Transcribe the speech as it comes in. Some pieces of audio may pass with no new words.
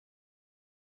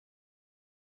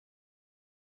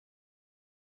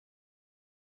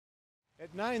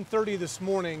At 9:30 this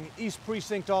morning, East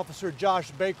Precinct Officer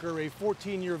Josh Baker, a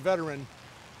 14-year veteran,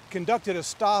 conducted a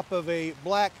stop of a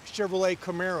black Chevrolet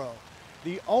Camaro.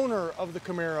 The owner of the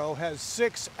Camaro has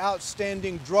 6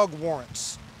 outstanding drug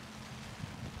warrants.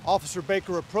 Officer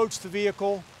Baker approached the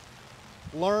vehicle,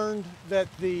 learned that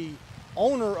the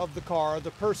owner of the car, the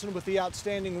person with the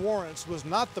outstanding warrants, was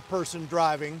not the person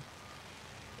driving,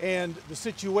 and the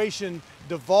situation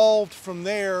devolved from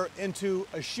there into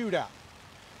a shootout.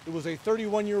 It was a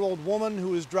 31-year-old woman who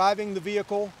was driving the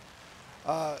vehicle.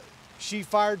 She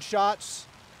fired shots.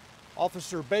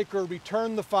 Officer Baker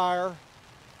returned the fire,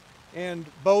 and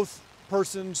both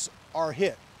persons are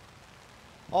hit.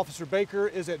 Officer Baker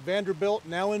is at Vanderbilt,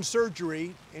 now in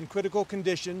surgery, in critical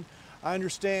condition. I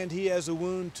understand he has a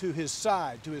wound to his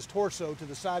side, to his torso, to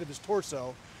the side of his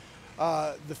torso.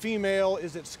 The female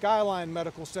is at Skyline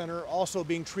Medical Center, also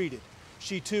being treated.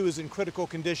 She too is in critical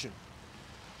condition.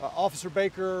 Officer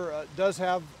Baker does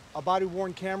have a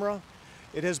body-worn camera.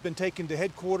 It has been taken to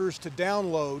headquarters to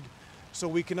download so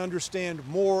we can understand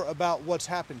more about what's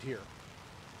happened here.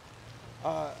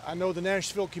 I know the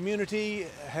Nashville community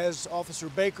has Officer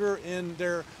Baker in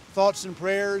their thoughts and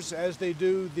prayers, as they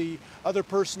do the other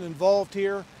person involved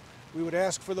here. We would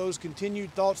ask for those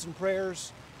continued thoughts and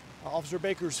prayers. Officer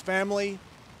Baker's family,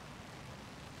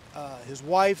 his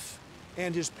wife,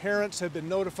 and his parents have been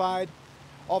notified.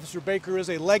 Officer Baker is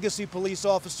a legacy police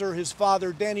officer. His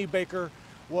father, Danny Baker,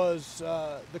 was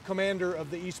the commander of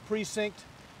the East Precinct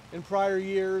in prior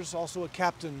years, also a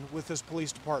captain with this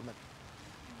police department.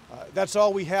 That's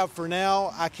all we have for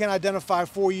now. I can identify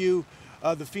for you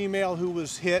the female who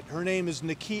was hit. Her name is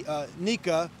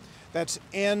Nika. That's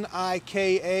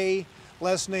N-I-K-A,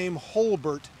 last name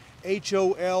Holbert,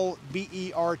 H-O-L-B-E-R-T.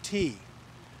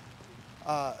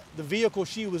 The vehicle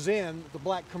she was in, the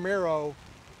black Camaro,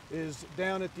 is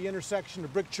down at the intersection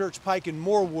of Brick Church, Pike, and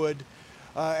Morewood.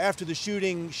 After the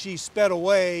shooting, she sped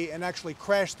away and actually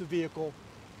crashed the vehicle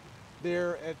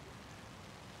there at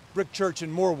Brick Church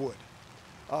and Morewood.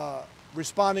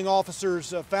 Responding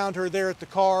officers found her there at the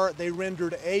car. They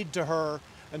rendered aid to her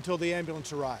until the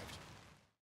ambulance arrived.